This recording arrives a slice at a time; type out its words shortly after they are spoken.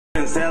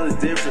tell the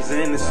difference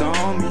and it's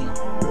on me.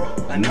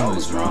 I know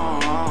it's wrong.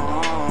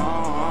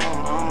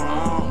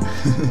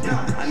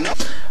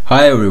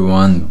 Hi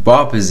everyone,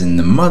 Bob is in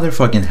the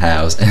motherfucking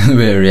house and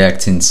we're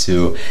reacting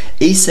to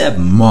ASAP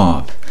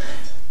Mob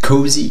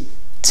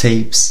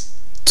Coziest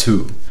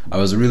 2. I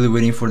was really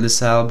waiting for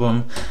this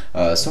album.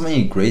 So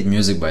many great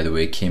music, by the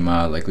way, came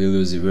out, like Lil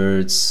Uzi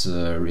Vert's.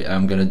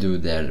 I'm gonna do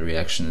that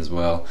reaction as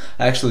well.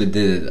 I actually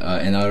did it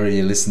and I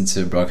already listened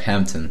to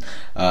Brockhampton,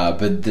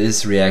 but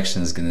this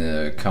reaction is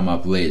gonna come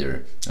up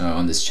later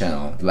on this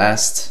channel.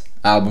 Last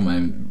album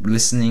I'm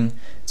listening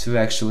to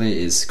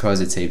actually is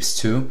Coziest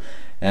 2.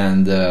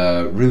 And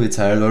really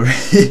tired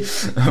already,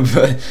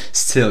 but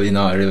still, you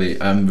know,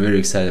 I'm very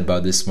excited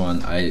about this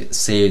one. I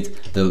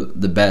saved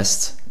the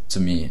best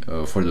to me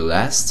for the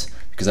last,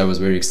 because I was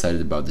very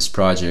excited about this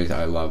project.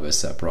 I love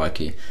ASAP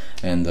Rocky,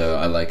 and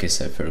I like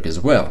ASAP Ferg as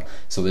well.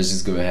 So let's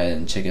just go ahead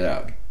and check it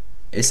out.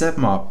 ASAP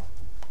Mob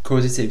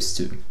Coziest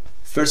 2.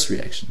 First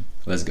reaction.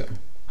 Let's go.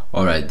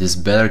 Alright, this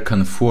better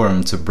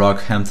conform to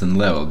Brockhampton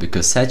level,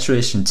 because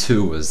Saturation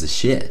 2 was the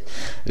shit.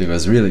 It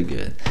was really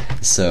good.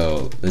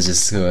 So let's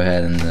just go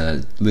ahead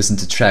and listen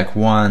to track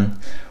 1,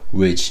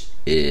 which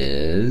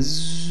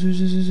is...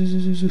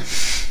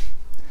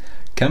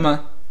 come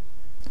on.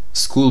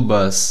 School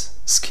Bus,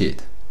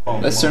 Skit.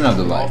 Let's turn off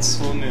the lights.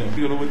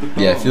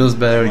 Yeah, it feels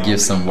better,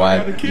 give some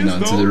vibe, you know,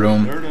 into the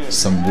room,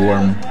 some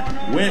warm,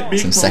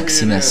 some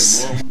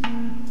sexiness.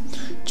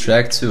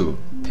 Track 2,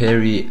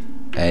 Perry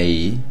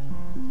A.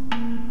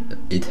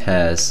 It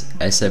has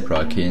ASAP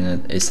Rocky in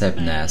it, ASAP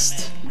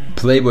Nast,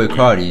 Playboy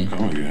Cardi,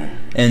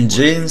 and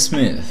Jaden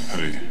Smith.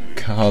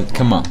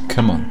 Come on.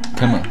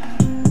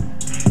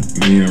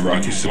 Me and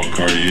Rocky saw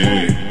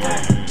Cartier.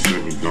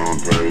 Sippers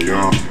don't Perry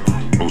young.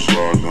 Most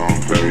laws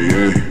don't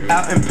Perrier.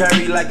 Out in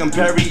Perry like I'm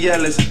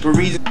Perry-Ellis,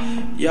 Parisian.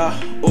 Yeah,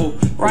 ooh,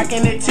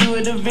 rockin' the T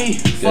with the V,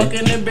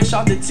 fucking the bitch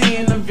off the T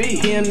and the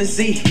V and the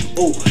Z.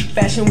 Ooh,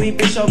 fashion week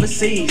bitch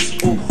overseas.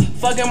 Ooh,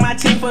 fucking my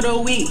team for the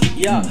week.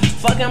 Yeah,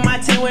 fucking my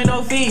team with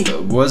no fee.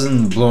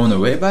 Wasn't blown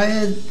away by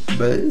it,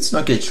 but it's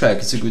not a good track.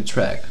 It's a good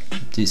track,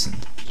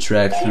 decent.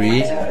 Track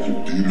 3.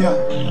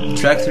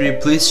 Track 3,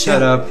 Please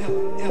Shut Up.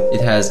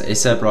 It has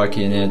ASAP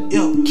Rocky in it,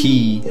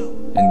 Key,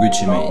 and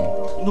Gucci Mane.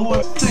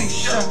 Please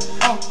shut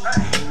up.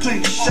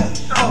 Please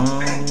shut up.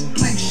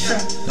 Please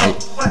shut up.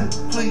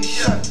 Please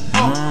shut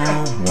up.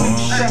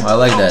 I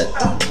like that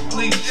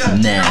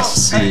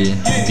nasty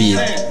beat.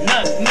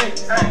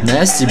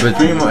 Nasty, but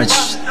pretty much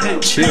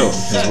chill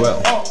as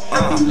well.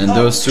 And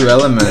those two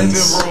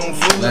elements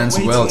lands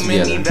well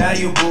together. Hey.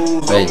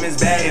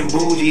 Bad and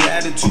bougie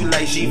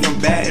references.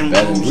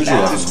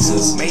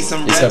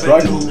 ASAP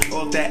Rocky.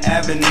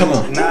 Come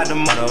on.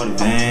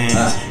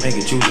 Make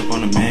it choose up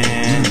on the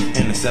man.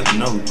 Intercept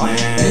no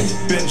plan.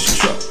 Bench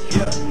truck.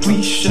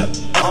 Please shut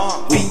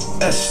up. We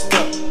S'd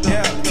up.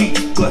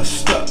 Teeth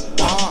glust up.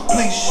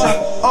 Please shut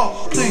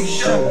up. Please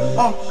shut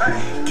up.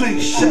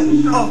 Please shut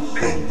up.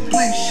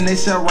 And they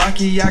said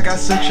Rocky, I got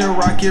such a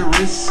rocket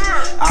wrist.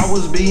 I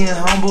was being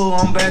humble,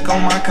 I'm back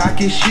on my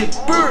cocky shit.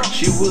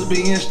 She was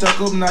being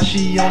stuck up, now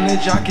she on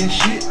that jocking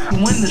shit.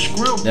 When the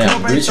script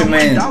Gucci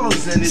Mane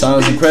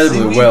sounds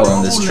incredibly well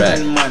on this track.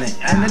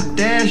 And the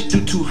dash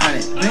do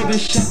 200. Baby,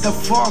 shut the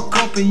fuck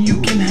up and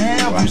you can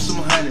have you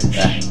some honey.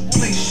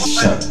 Please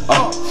shut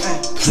up.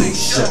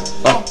 Please shut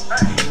up.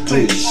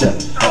 Please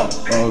shut up.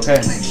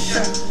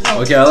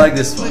 Okay, I like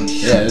this one.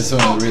 Yeah, this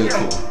one is really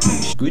cool.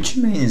 Gucci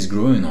Mane is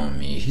growing on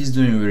me. He's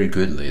doing very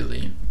good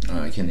lately.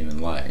 I can't even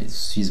lie.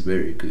 He's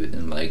very good.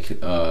 And like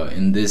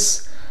in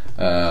this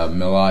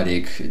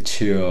melodic,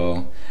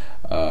 chill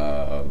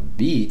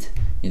beat,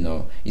 you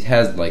know, it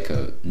has like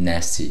a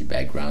nasty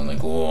background,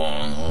 like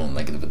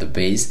like the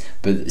bass,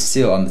 but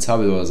still on the top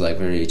it was like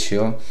very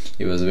chill.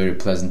 It was very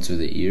pleasant to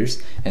the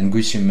ears, and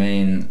Gucci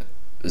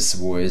Mane's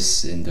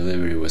voice and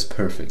delivery was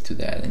perfect to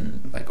that,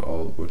 and like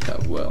all worked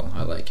out well.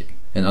 I like it,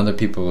 and other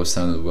people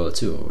sounded well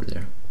too over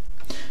there.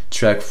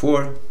 Track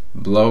 4,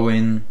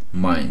 Blowin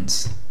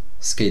Minds,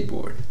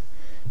 Skateboard,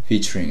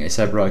 featuring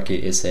ASAP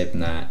Rocky, ASAP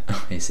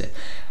Nast,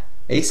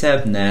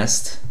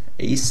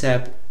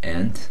 ASAP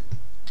Ant,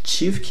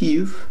 Chief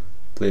Keef,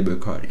 Playboy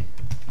Cardi.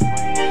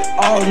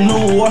 All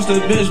new, watch the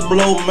bitch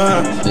blow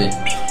mine.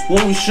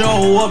 When we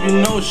show up,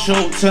 you know it's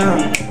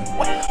showtime.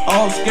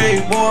 On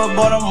skateboard,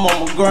 but I'm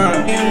on my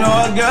grind. You know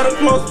I gotta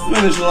close the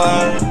finish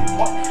line.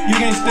 You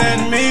can't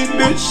stand me,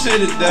 bitch,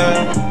 sit it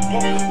down.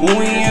 When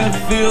we in the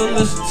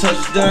field, it's a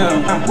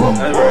touchdown.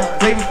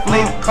 Flavor,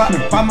 clap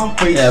by my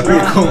face. Yeah,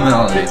 pretty cool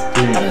melody. I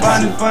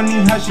find it funny,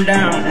 hush it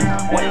down.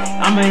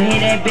 I'ma hit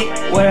that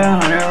bitch with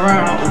 100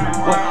 rounds.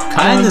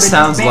 Kinda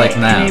sounds like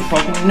now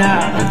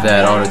with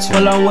that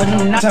auto-tune.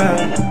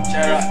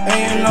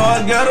 And you know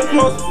I gotta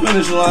close the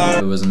finish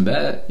line. It wasn't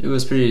bad. It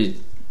was pretty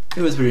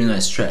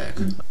nice track.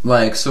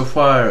 Like so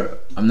far,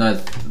 I'm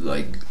not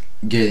like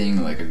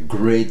getting like a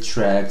great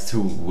track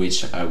to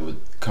which I would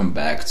come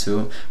back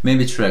to.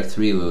 Maybe track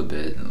 3 a little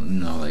bit. You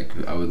know, like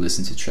I would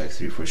listen to track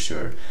 3 for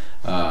sure.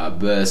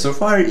 But so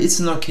far, it's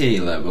an okay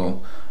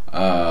level.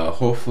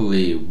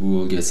 hopefully we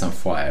will get some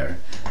fire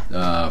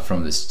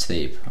from this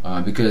tape,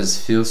 because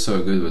Feels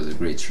So Good was a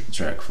great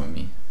track for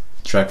me.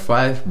 Track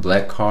 5,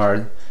 Black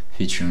Card,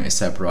 featuring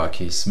A$AP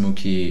Rocky,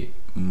 Smokey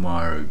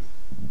Margile.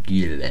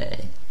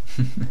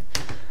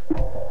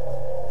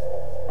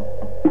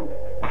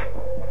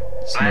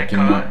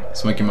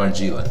 Smokey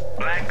Margile.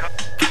 Black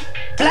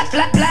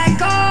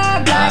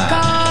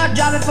car,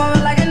 drive it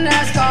forward like a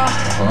NASCAR.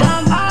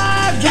 Dumb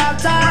off, drop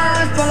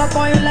tires, pull up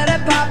on you, let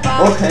it pop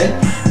out. Okay,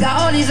 Got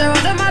all these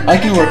zeros in my I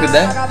can work with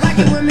that.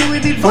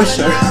 For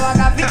sure.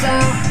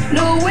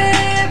 New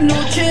whip,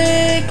 new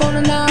chick, on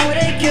the line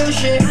where they kill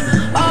shit.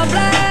 All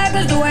black,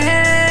 let's do it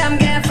here. I'm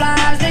getting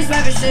flies, they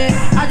slapping shit.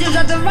 I just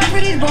dropped the rock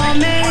for these ball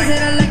mates. Hit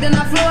a lick, then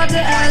I flew out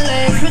to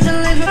LA. Switching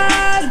lanes with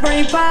eyes,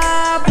 brain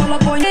pop. Pull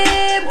up on your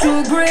hip,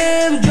 2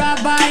 grips, drop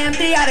by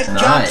empty out of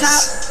drop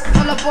top.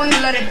 Pull up on you,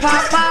 let it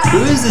pop out.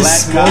 Who is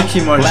this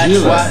Smokey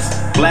Margile?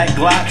 Black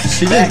Glocks,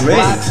 She did great.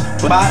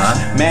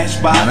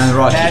 Matchbox,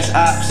 dash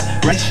ops,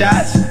 red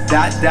shots,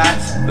 dots,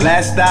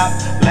 last stop,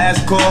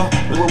 last call,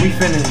 where we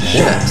finish.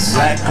 Yes.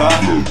 Black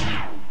car.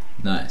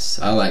 Nice,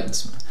 I like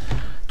this one.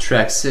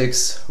 Track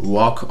 6,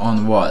 Walk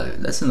on Water.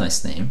 That's a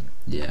nice name.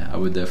 Yeah, I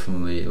would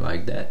definitely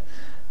like that,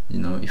 you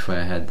know, if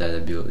I had that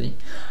ability.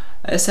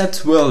 A$AP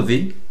 12,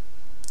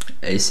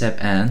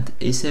 A$AP Ant,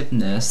 A$AP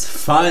Nest,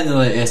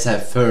 finally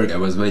A$AP Ferg. I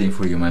was waiting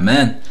for you, my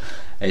man.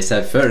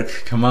 A$AP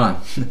Ferg, come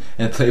on.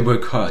 And Playboy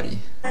Cardi.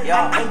 To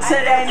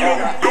that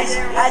nigga,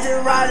 I just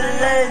ride a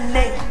little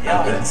nigga.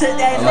 To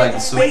that I like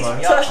it so far.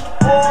 touch the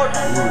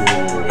border.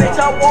 Bitch,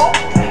 I walk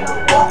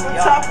on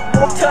top of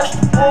border. Touch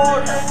the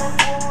border.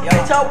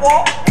 Bitch, I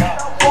walk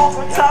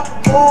on top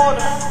of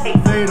border.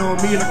 Fade on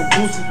me like a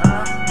boosie.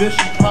 Bitch,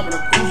 she poppin' a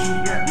coochie.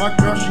 My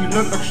girl, she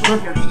look like a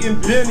stripper. Eating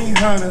Benny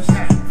Hunters.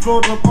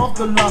 Float up off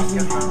the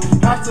lobster.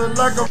 Pasta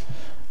like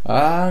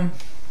a.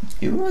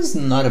 It was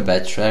not a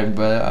bad track,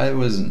 but I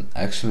was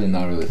actually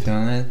not really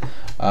feeling it.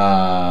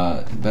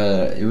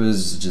 But it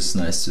was just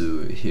nice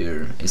to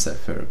hear A$AP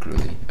Ferg,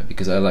 really,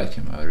 because I like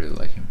him. I really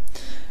like him.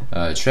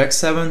 Track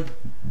 7,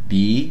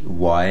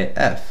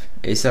 BYF,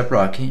 A$AP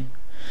Rocky.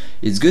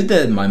 It's good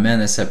that my man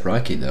A$AP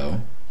Rocky,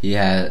 though,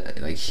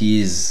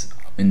 he's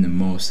in the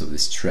most of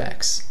these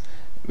tracks,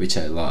 which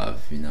I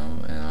love, you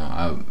know.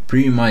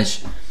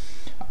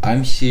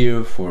 I'm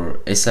here for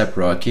A$AP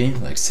Rocky,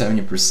 like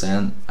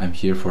 70% I'm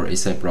here for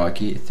A$AP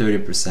Rocky,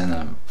 30%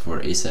 I'm for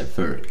A$AP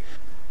Ferg.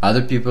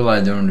 Other people, I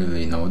don't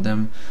really know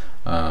them.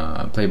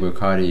 Playboy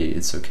Cardi,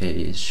 it's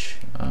okay-ish.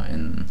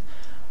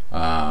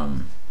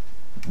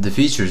 The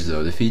features,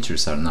 though, the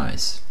features are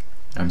nice.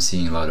 I'm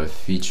seeing a lot of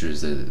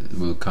features that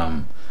will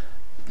come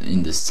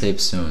in this tape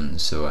soon,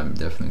 so I'm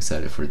definitely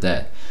excited for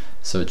that.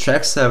 So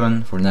track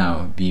 7 for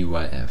now,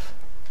 BYF.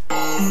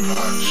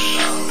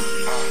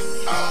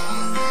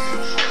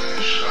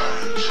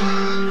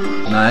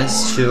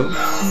 Nice, chill,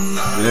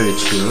 very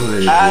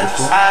beautiful.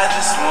 I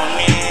just want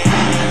me.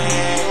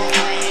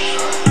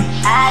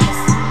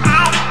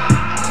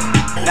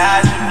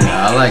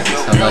 Yeah, I like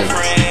this.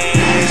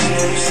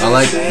 I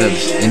like the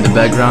in the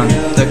background,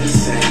 tuck,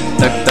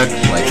 tuck, tuck,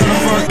 like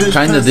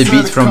kind of the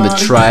beat from the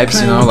tribes,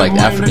 you know, like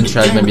African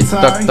tribes, maybe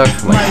tuck,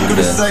 tuck, like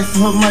the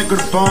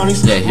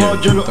yeah, here.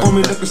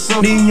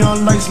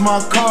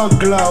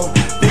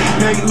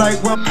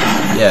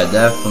 Yeah,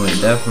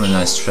 definitely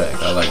nice track.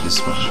 I like this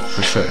one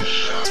for sure.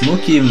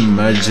 Smokey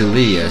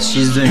Margile,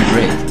 she's doing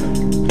great.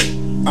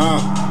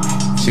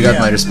 She got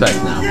my respect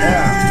now.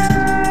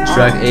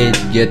 Track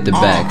 8, Get the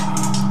Bag.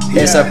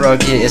 A$AP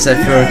Rocky, A$AP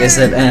Ferg,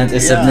 A$AP Ant,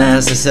 A$AP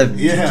Nas, A$AP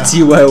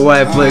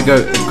TYY,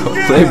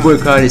 Playboy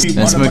Cardi,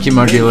 and Smokey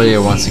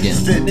Margile once again.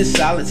 Fitness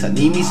silence, I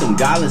need me some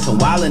guidance, some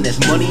wildin', that's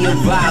money and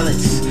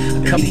violence.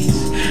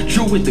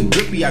 True with the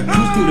grippy, I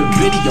cruise through the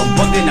video,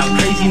 bugging out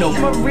crazy, no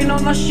Marino,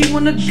 now she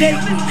wanna date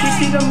me. She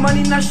see the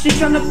money, now she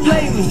tryna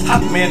play me.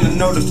 hot man to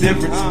know the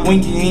difference.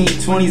 When you in your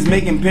 20s,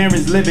 making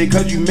parents live it,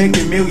 cause you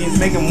making millions,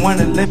 make them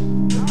wanna live.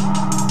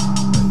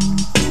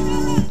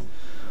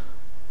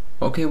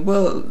 Okay,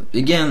 well,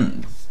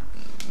 again,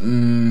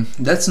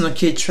 that's an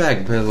okay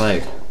track, but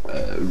like,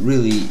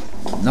 really,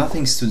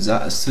 nothing stood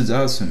out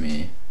to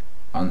me,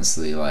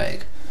 honestly.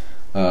 Like,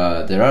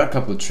 there are a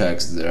couple of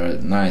tracks, there are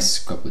nice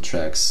couple of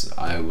tracks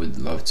I would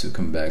love to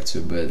come back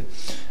to, but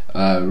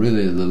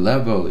really the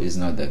level is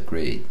not that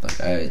great. Like,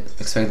 I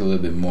expect a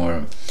little bit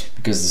more,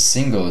 because the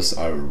singles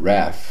are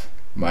rough.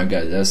 My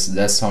god,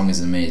 that song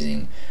is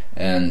amazing,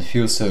 and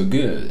feels so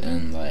good,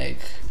 and like,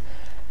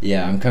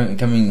 yeah, I'm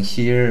coming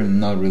here,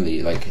 not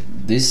really, like,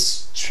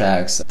 these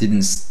tracks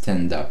didn't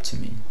stand out to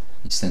me,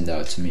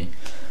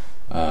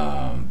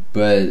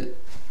 but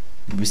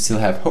we still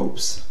have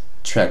hopes.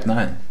 Track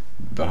 9,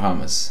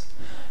 Bahamas,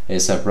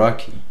 A$AP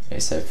Rocky,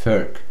 A$AP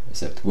Ferg,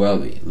 A$AP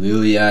 12,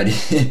 Lil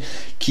Yachty,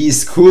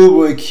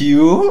 Skool Bus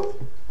Q.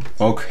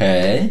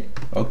 Okay,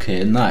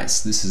 nice,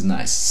 this is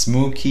nice.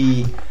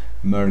 Smokey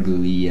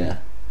Margile,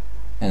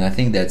 and I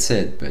think that's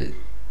it, but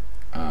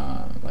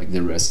like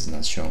the rest is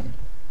not shown.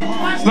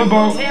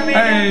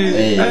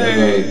 Hey,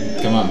 Hey,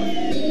 come on.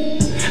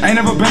 Ain't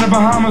never been to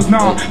Bahamas,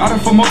 no. I done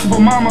for multiple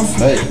mamas.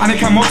 I done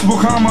count multiple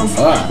commas.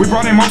 We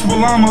brought in multiple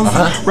llamas.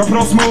 Rap it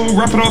all smooth,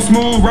 rap it all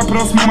smooth, rap it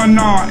all smooth,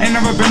 nah. Ain't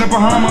never been to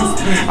Bahamas.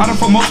 I done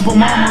for multiple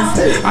mamas.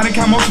 I done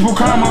count multiple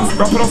commas.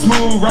 Rap it all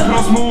smooth, rap it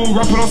all smooth,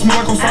 rap it all smooth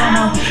like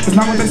Osama. It's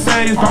not what they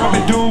say, it's about what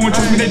they do. And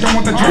trust me, they don't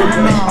want the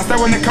drama. I stay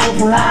when they come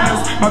with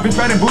piranhas. My bitch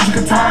bad and bougie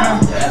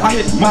katana. I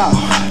hit wow,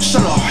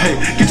 shut up, hey.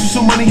 Get you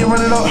some money and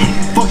run it up.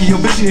 Fuck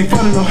your bitch, you ain't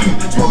fun enough.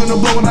 Smoking the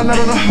blow and I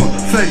never know.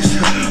 Face,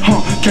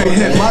 can't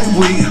hit my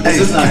weed.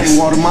 Hey, can't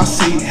water my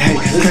seat. Hey,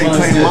 can't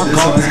clean my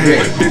car.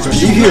 Hey, bitch,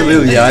 you hear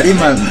Lil Yachty,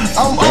 man?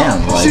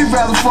 Damn, like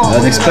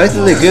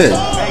unexpectedly good.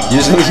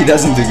 Usually he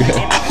doesn't do good.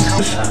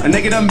 A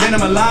nigga done been in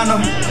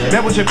Milano.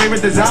 That was your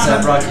favorite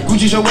designer.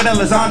 Gucci show with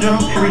Alessandro.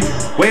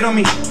 Wait on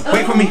me,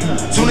 wait for me.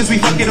 Soon as we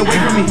fuck, get away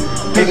from me.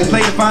 Niggas play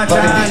the fine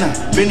China.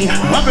 Benny,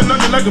 I've been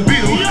looking like a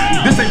beetle.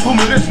 This ain't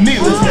Puma, this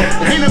needles.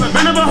 Ain't never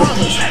been to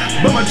Bahamas,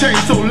 but my chain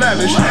so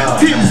lavish.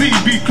 TMZ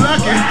be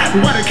clocking,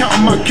 why they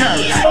counting my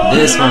carrots?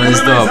 This one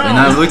is dope, and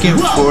I'm looking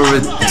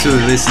forward to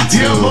listen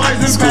to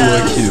Skool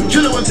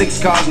Bus.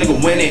 6 cars, nigga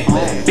winning.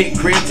 Big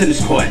crib,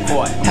 tennis court.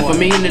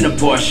 $500,000 in a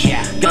Porsche.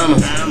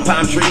 Gummers,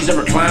 palm trees and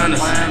recliners.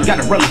 Got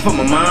a rollie for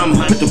my mom.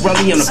 Put the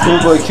rollie on the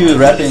Skool Bus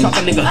rapping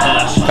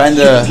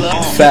kinda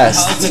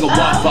fast.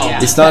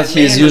 It's not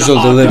his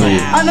usual delivery.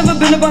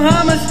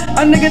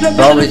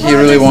 Probably he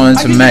really wanted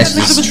to match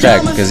this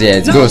track because yeah,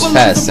 it goes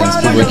fast and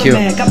Skool Bus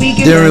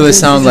didn't really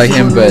sound like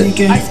him, but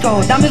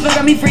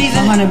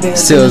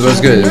still it was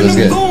good, it was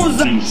good.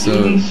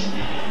 So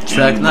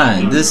track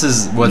 9, this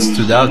is what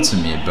stood out to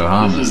me,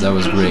 Bahamas, that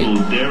was great.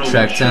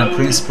 Track 10,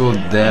 Principal,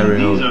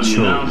 Daryl,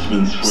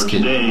 Choad,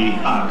 Skit.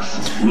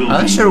 I'm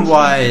not sure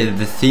why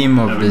the theme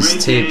of these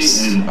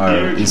tapes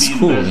is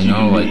cool, you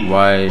know, like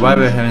why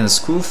we're having a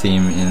school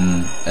theme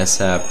in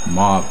ASAP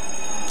Mob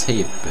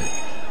tape, but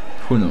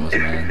who knows,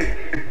 man.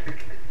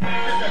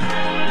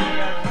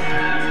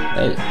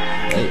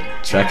 Hey,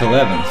 track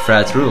 11,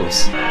 Frat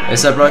Rules.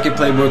 ASAP Rocky,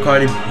 Playboy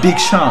Cardi, Big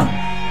Sean.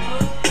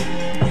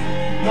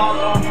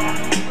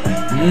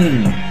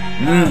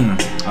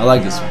 I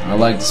like this one, I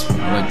like this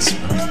one, I like this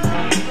one.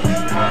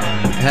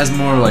 It has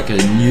more like a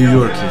New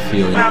York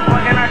feeling.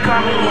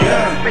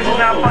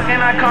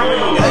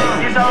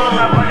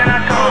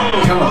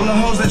 All the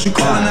hoes that you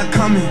callin' not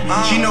coming.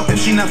 She know if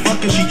she not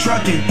fucking, she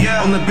trucking.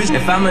 On the bitch.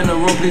 If I'm in the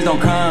room, please don't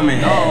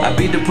comment. I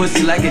beat the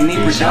pussy like it need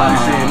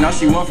production. Now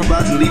she want from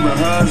about to leave her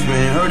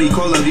husband. Heard he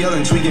call up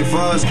yelling, tweaking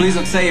fuzz. Please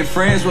don't tell your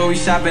friends where we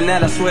shopping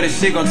at. I swear this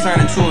shit gon' turn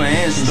into an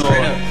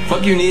in-store.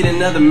 Fuck you need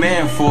another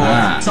man for.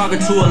 Talking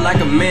to her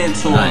like a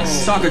mentor.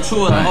 Talking to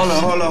her like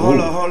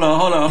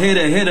hold on.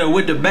 Hit her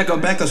with the back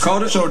of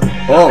shoulder.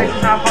 Oh.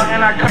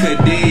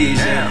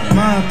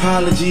 My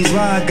apologies,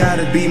 why I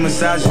gotta be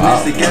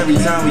misogynistic every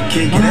time we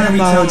kick it. Every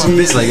time I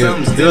miss like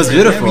something. it was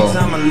beautiful.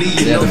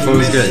 Yeah, the flow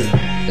was good.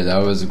 Yeah,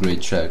 that was a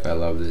great track. I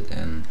loved it.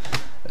 And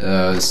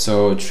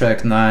so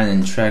track 9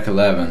 and track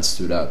 11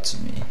 stood out to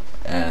me.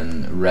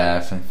 And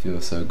Raf and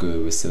Feel So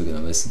Good, we're still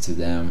gonna listen to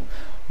them.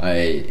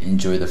 I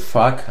enjoy the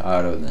fuck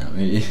out of them.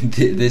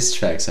 These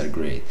tracks are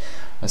great.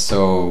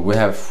 So we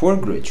have 4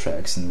 great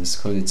tracks in this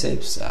Cody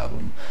Tapes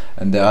album,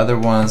 and the other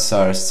ones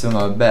are still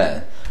not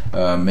bad.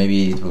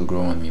 Maybe it will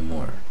grow on me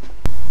more.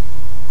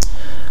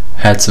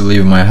 Had to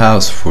leave my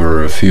house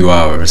for a few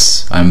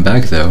hours. I'm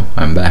back though,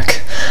 I'm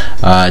back.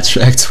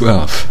 Track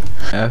 12,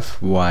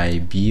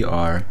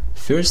 FYBR,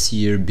 First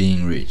Year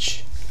Being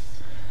Rich,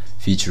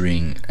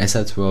 featuring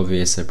ASAP12,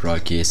 ASAP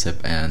Rocky,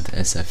 ASAP and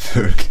ASAP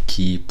Ferg,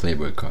 Key,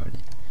 Playboy Cardi.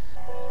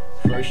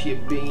 First year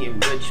being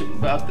rich, I'm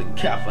about to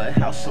cop a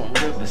house on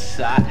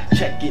Riverside.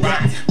 Check it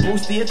out,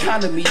 boost the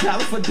economy,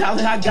 dollar for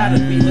dollar, I gotta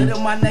be. Lit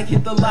in my neck,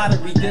 hit the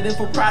lottery, did it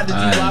for Prodigy,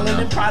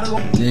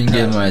 didn't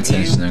get my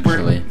attention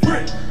actually.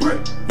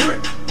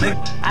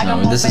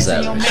 No, this is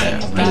average,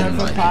 yeah, I didn't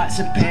like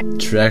it.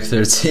 Track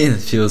 13,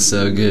 Feels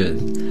So Good.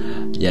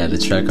 Yeah, the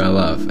track I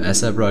love.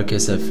 ASAP Rocky,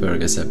 ASAP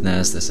Ferg, ASAP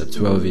Nast,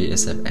 ASAP12,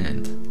 ASAP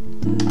End.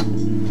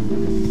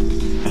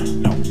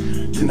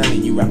 To none of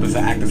you rappers or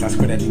actors, I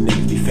swear that these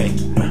niggas be fake.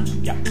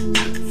 Yeah,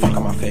 fuck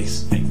on my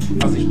face.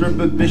 I see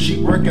stripper bitch, she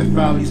working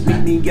follies.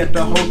 Meet me at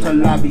the hotel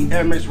lobby.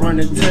 Amex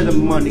running to the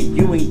money.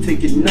 You ain't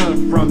taking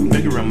none from me.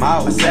 Figure him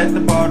out. I set the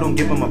bar, don't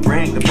give him a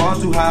break. The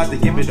bar's too high to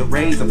give it a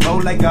raise. I flow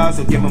like God,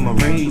 so give him a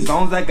raise.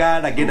 Songs I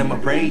got, I get him a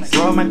praise.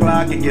 Throw my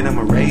Glock and get him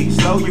a raise.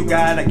 Slow you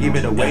got, I give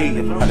it away.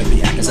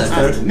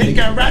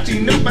 Nicarachi,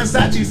 new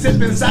Versace,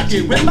 sipping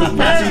sake with my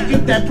posse.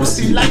 Eat that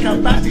pussy like a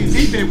body.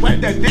 Even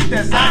when that dick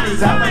that's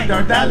honest. I like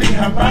her dolly,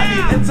 her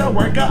body. It's a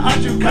workout,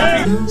 you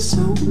copy. Feels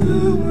so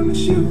good when it's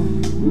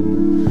you.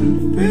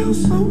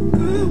 Feels so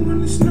good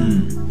when it's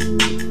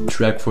not.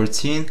 Track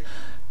 14,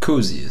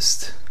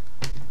 Coziest,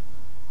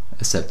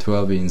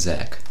 ASAP12 and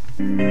Zach.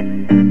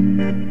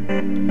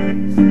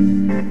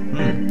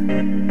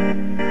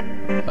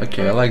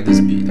 Okay, I like this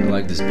beat, I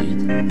like this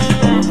beat.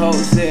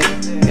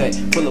 Yeah,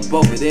 pull up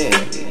over there.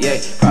 Yeah,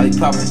 probably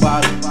pop a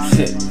bottle.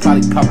 Shit,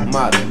 probably pop a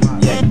model.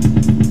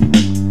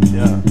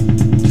 Yeah.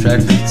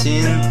 Track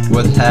 15,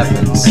 What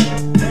Happens,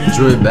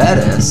 Joey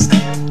Badass,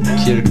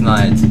 Kirk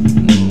Knight,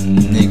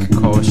 Nick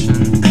Caution,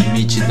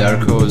 Michi,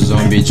 Darko,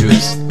 Zombie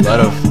Juice, a lot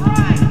of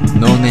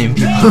no-name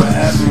people.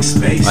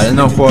 I don't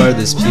know who are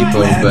these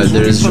people, but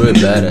they're really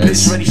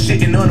badass.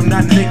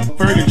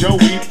 Fergie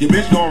Joey, your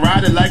bitch gon'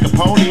 ride it like a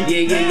pony.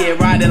 Yeah,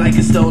 ride it like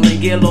a stolen,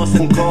 get lost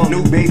in Call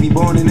new baby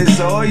born and it's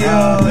all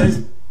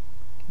yours.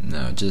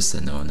 No, just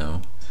a no.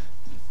 No,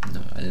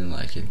 I didn't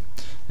like it.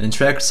 In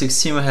track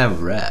 16 we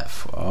have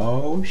Ref.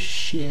 Oh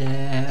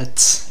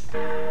shit.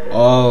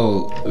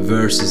 All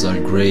verses are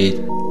great.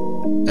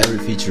 Every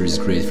feature is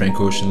great. Frank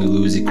Ocean,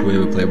 Lil Uzi,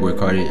 Quavo, Playboy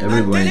Cardi,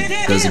 everybody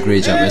does a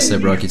great job.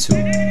 ASAP Rocky too.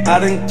 I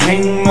done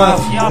came up,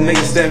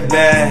 nigga step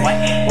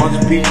back. Want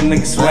to beat the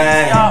nigga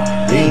swag.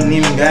 He ain't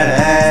even gotta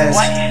ask.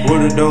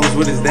 What are those,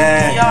 what is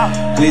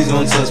that? Please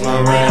don't touch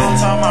my ride.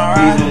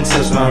 Please don't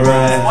touch my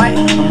ride.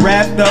 I'm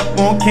wrapped up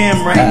on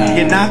camera,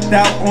 get knocked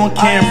out on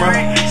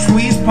camera.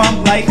 Squeeze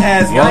pump like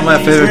asthma. One of my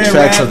favorite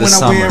tracks of the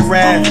summer.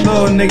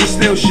 Little nigga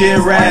still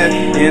share rap.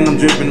 And I'm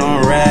dripping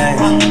on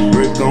rags.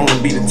 We're gonna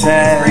be the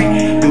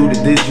tag. Do the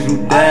digital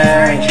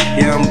dash.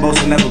 Yeah, I'm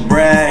boasting, never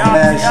brag.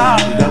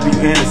 The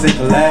WN is a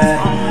collab.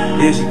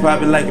 Yeah, she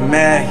probably like a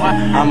Mac.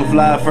 I'ma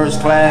fly first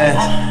class.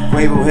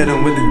 Quavo hit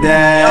him with the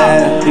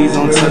dash. Please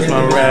don't touch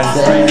my rap.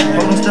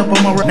 Hold on, step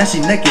on my rap. Now she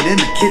naked in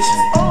the kitchen.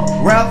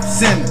 Ralph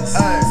Simmons,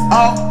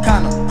 all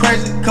kind of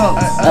crazy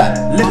colors.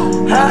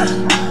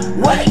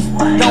 What?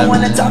 Don't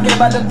wanna talk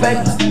about the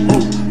papers.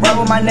 Right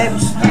with my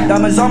neighbors.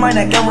 Diamonds on my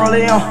neck, I'm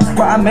rolling on.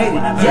 I made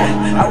it.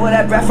 Yeah, I would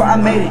have breath for I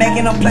made it.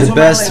 Making them place the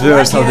best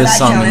verse of this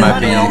song, in my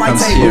opinion,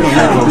 comes here.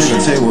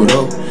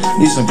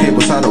 Need some paper,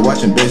 tired of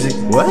watching basic.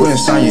 Wouldn't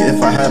sign you if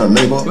I had a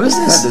label. What is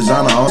this? That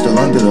designer, all still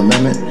under the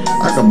limit.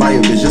 I could buy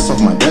your bitch just off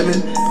my debit.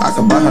 I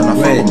could buy her not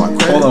fuck with my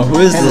credit. Hold on, who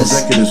is this?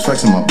 Executives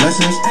flexing my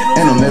blessings.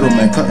 Ain't no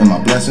middleman cutting my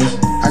blessings.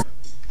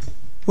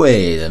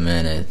 Wait a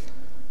minute.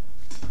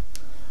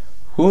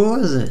 Who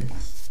was it?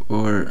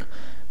 Or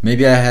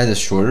maybe I had a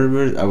shorter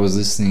version. I was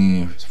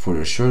listening for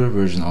the shorter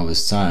version all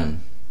this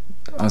time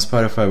on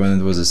Spotify when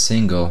it was a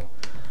single.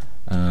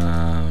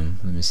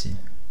 Let me see.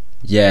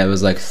 Yeah, it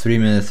was like 3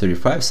 minutes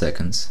 35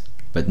 seconds,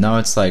 but now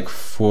it's like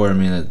 4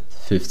 minutes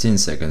 15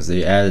 seconds.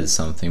 They added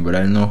something, but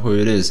I don't know who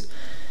it is.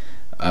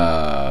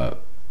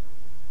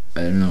 I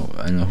don't know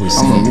who's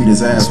I'm gonna beat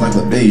his ass like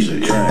a Deja.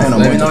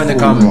 Let me know in the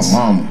comments.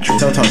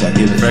 Sometimes I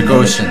give it. Frank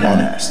Ocean.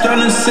 Yeah,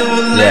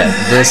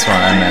 this one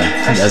I meant.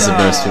 That's the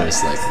best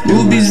verse. Like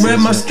Rubies red,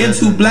 my skin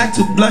too black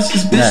to blush.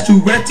 This bitch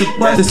too red to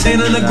blush. The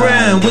stain on the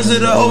ground,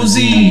 Wizard of OZ.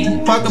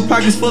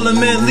 Pockets full of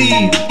mint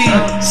lead.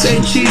 Say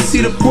cheese,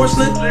 see the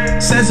porcelain.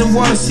 Sands and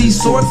water, see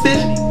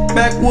swordfish.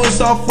 Backwoods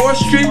off 4th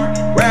Street.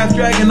 Rap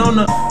dragon on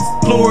the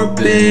floor,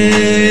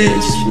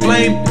 bitch.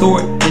 Flame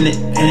thrower in it.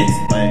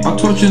 I'm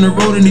torching the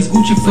road in these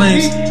Gucci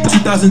flames.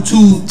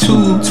 2002.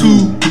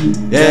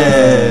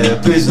 Yeah,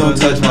 please don't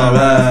touch my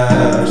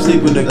ride.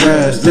 Sleep with the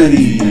grass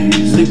steady.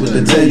 Sleep with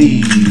the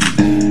teddy.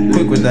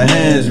 Quick with the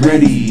hands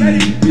ready.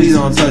 Please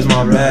don't touch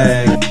my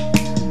bag.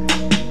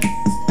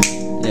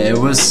 yeah, it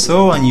was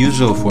so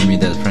unusual for me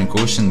that Frank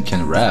Ocean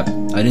can rap.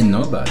 I didn't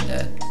know about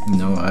that. You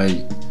know,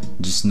 I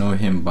just know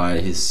him by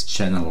his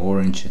Channel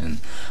Orange and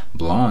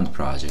Blonde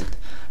project,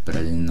 but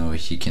I didn't know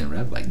he can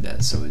rap like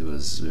that. So it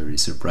was very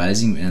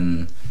surprising,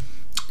 and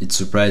it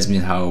surprised me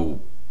how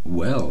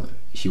well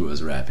he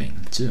was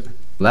rapping too.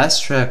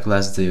 Last track,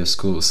 Last Day of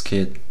School,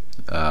 Skit.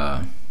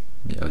 Yeah,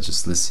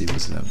 let's see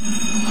what's up.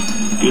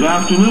 Good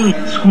afternoon,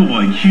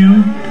 Schoolboy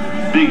Q,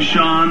 Big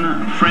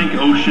Sean, Frank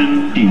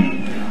Ocean,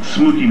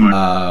 Smokey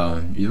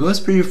Martin. It was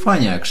pretty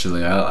funny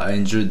actually. I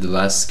enjoyed the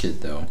last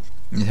skit though.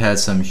 It had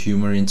some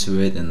humor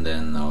into it, and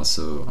then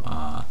also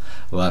a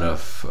lot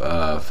of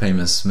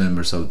famous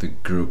members of the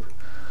group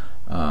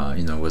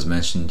was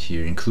mentioned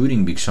here,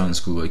 including Big Sean and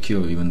Schoolboy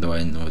Q, even though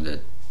I know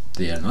that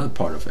they are not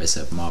part of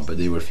SF Mob, but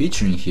they were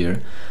featuring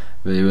here.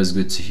 But it was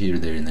good to hear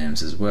their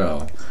names as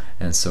well.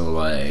 And so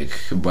like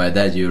by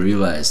that you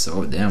realize,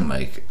 oh damn,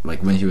 like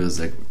when he was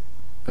like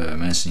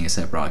mentioning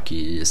SF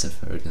Rocky, SF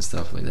Eric and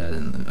stuff like that,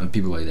 and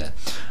people like that,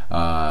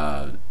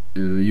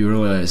 you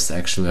realize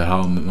actually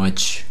how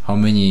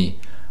many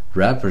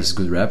rappers,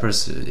 good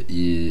rappers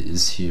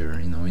is here,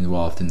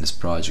 involved in this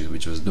project,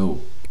 which was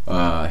dope.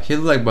 Hit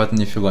the like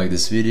button if you like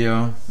this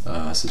video,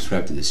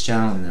 subscribe to this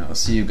channel, and I'll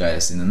see you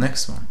guys in the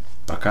next one.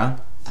 Пока,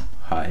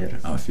 Hayır,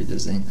 auf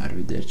Wiedersehen,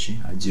 arrivederci,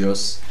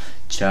 adios,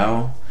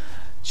 ciao,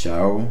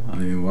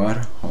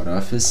 amivar,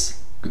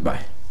 horafis,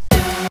 goodbye.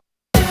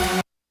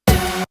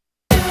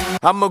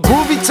 I'm a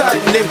groovy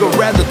type nigga,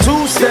 rather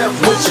two-step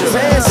with you.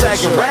 Man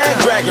sagging, rag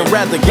dragging,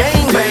 rather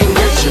gang bang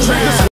with you.